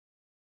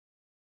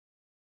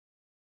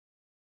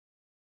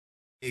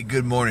Hey,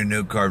 good morning,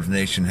 No Carbs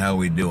Nation. How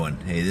we doing?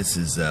 Hey, this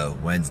is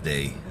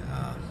Wednesday,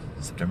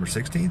 September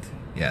 16th?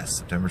 Yes,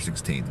 September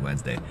 16th,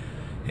 Wednesday.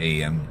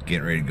 Hey, I'm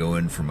getting ready to go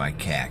in for my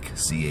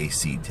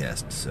CAC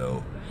test,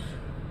 so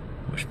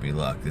wish me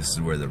luck. This is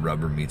where the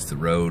rubber meets the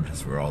road. This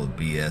is where all the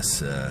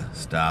BS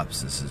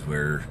stops. This is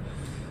where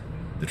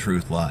the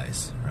truth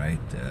lies,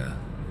 right?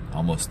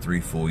 Almost 3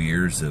 full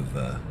years of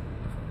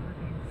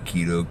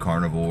keto,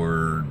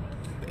 carnivore,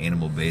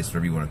 animal-based,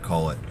 whatever you want to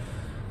call it.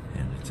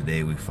 And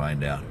today we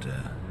find out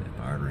if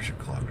my arteries are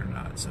clogged or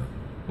not. So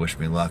wish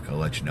me luck. I'll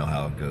let you know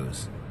how it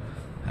goes.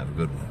 Have a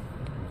good one.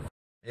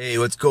 Hey,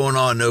 what's going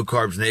on, No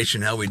Carbs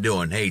Nation? How we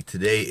doing? Hey,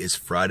 today is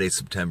Friday,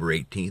 September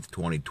 18th,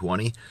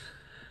 2020.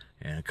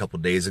 And a couple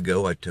days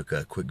ago, I took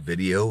a quick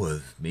video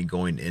of me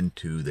going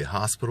into the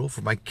hospital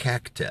for my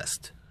CAC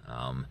test.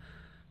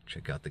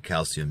 Check out the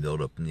calcium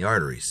buildup in the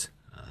arteries.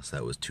 So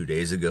that was 2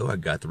 days ago. I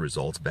got the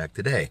results back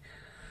today.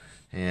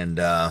 And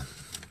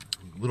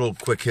little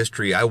quick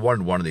history. I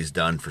wanted one of these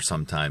done for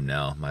some time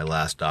now. My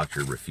last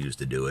doctor refused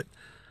to do it.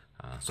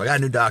 So I got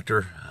a new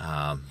doctor.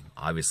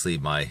 Obviously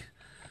my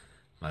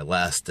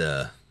last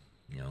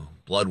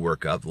blood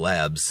workup,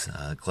 labs,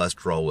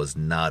 cholesterol was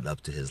not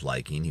up to his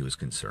liking. He was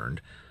concerned.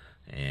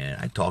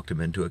 And I talked him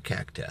into a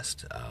CAC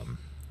test.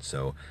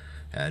 So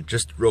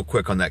just real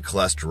quick on that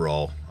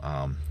cholesterol,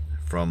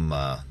 from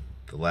the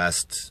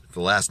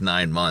last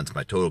 9 months,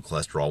 my total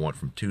cholesterol went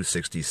from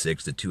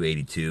 266 to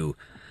 282,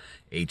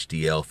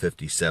 HDL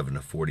 57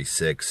 to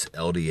 46,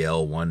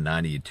 LDL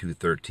 190 to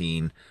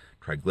 213,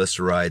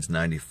 triglycerides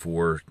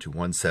 94 to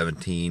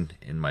 117,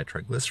 and my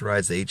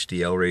triglycerides to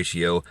HDL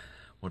ratio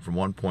went from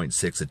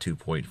 1.6 to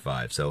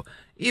 2.5. So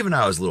even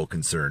I was a little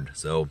concerned.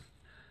 So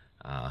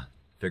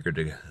figured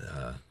the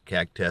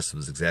CAC test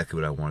was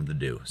exactly what I wanted to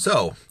do.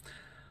 So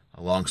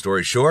a long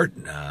story short,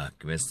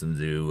 convinced them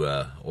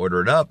to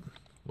order it up,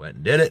 went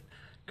and did it,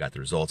 got the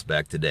results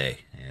back today.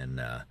 And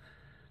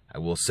I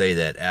will say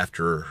that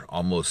after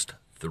almost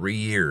 3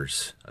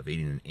 years of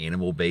eating an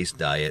animal-based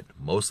diet,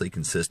 mostly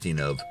consisting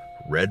of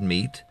red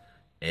meat,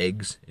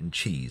 eggs, and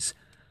cheese,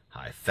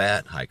 high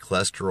fat, high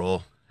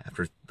cholesterol,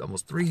 after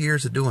almost 3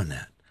 years of doing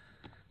that,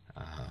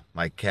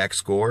 my CAC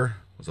score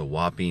was a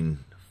whopping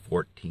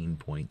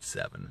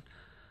 14.7.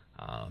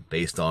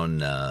 Based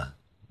on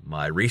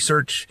my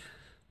research,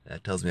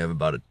 that tells me I have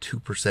about a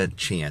 2%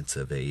 chance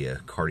of a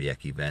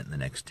cardiac event in the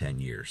next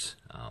 10 years.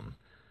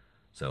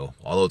 So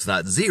although it's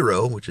not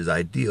zero, which is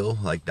ideal,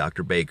 like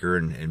Dr. Baker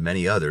and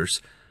many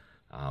others,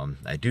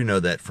 I do know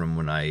that from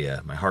when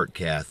my heart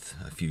cath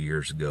a few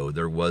years ago,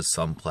 there was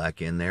some plaque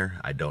in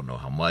there. I don't know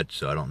how much,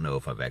 so I don't know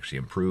if I've actually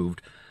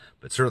improved,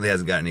 but certainly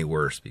hasn't gotten any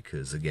worse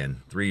because,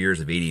 again, 3 years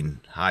of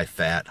eating high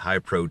fat, high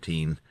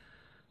protein,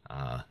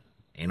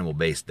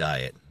 animal-based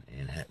diet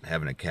and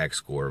having a CAC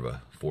score of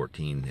a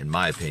 14, in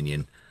my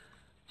opinion,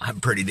 I'm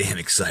pretty damn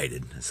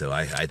excited. So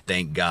I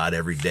thank God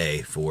every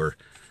day for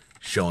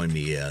showing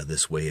me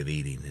this way of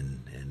eating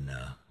and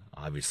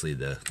obviously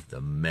the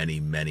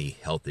many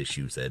health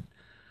issues that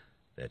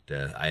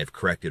I have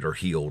corrected or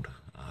healed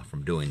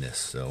from doing this.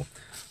 So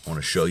I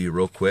want to show you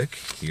real quick.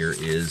 Here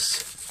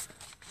is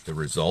the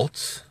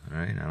results. All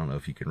right, I don't know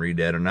if you can read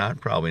that or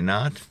not, probably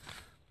not,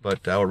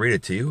 but I'll read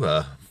it to you.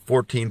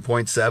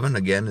 14.7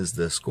 again is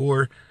the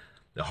score.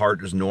 The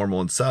heart is normal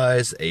in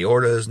size,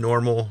 aorta is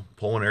normal,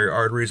 pulmonary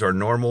arteries are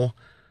normal.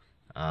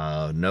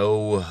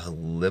 No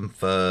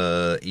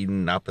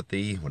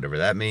lymphadenopathy, whatever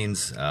that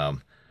means.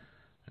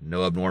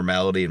 No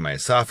abnormality in my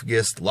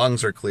esophagus.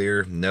 Lungs are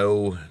clear.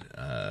 No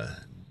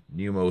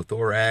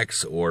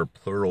pneumothorax or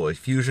pleural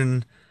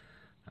effusion.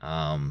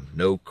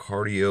 No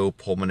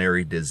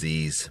cardiopulmonary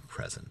disease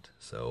present.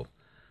 So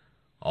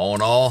all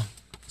in all,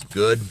 it's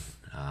good.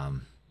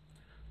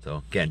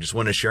 So again, just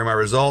wanted to share my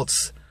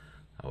results.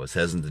 I was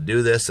hesitant to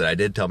do this, and I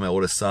did tell my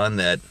oldest son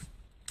that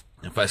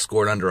if I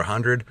scored under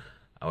 100,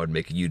 I would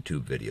make a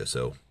YouTube video.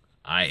 So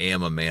I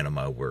am a man of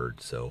my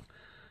word. So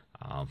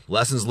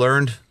lessons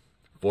learned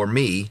for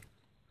me,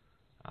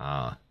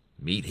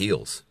 meat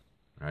heals,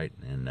 right?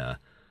 And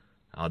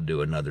I'll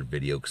do another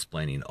video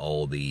explaining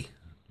all the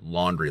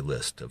laundry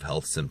list of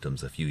health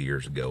symptoms a few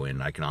years ago.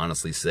 And I can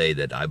honestly say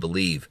that I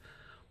believe,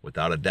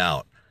 without a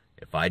doubt,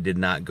 if I did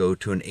not go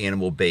to an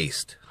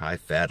animal-based,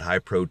 high-fat,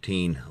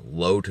 high-protein,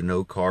 low to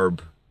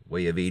no-carb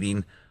way of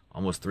eating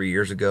almost 3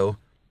 years ago,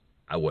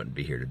 I wouldn't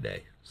be here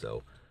today.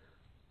 So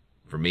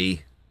for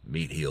me,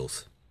 meat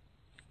heals.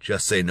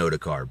 Just say no to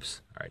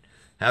carbs. All right.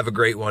 Have a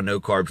great one,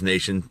 No Carbs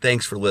Nation.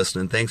 Thanks for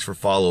listening. Thanks for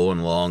following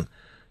along.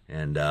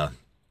 And have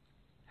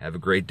a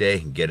great day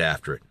and get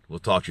after it. We'll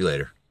talk to you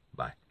later.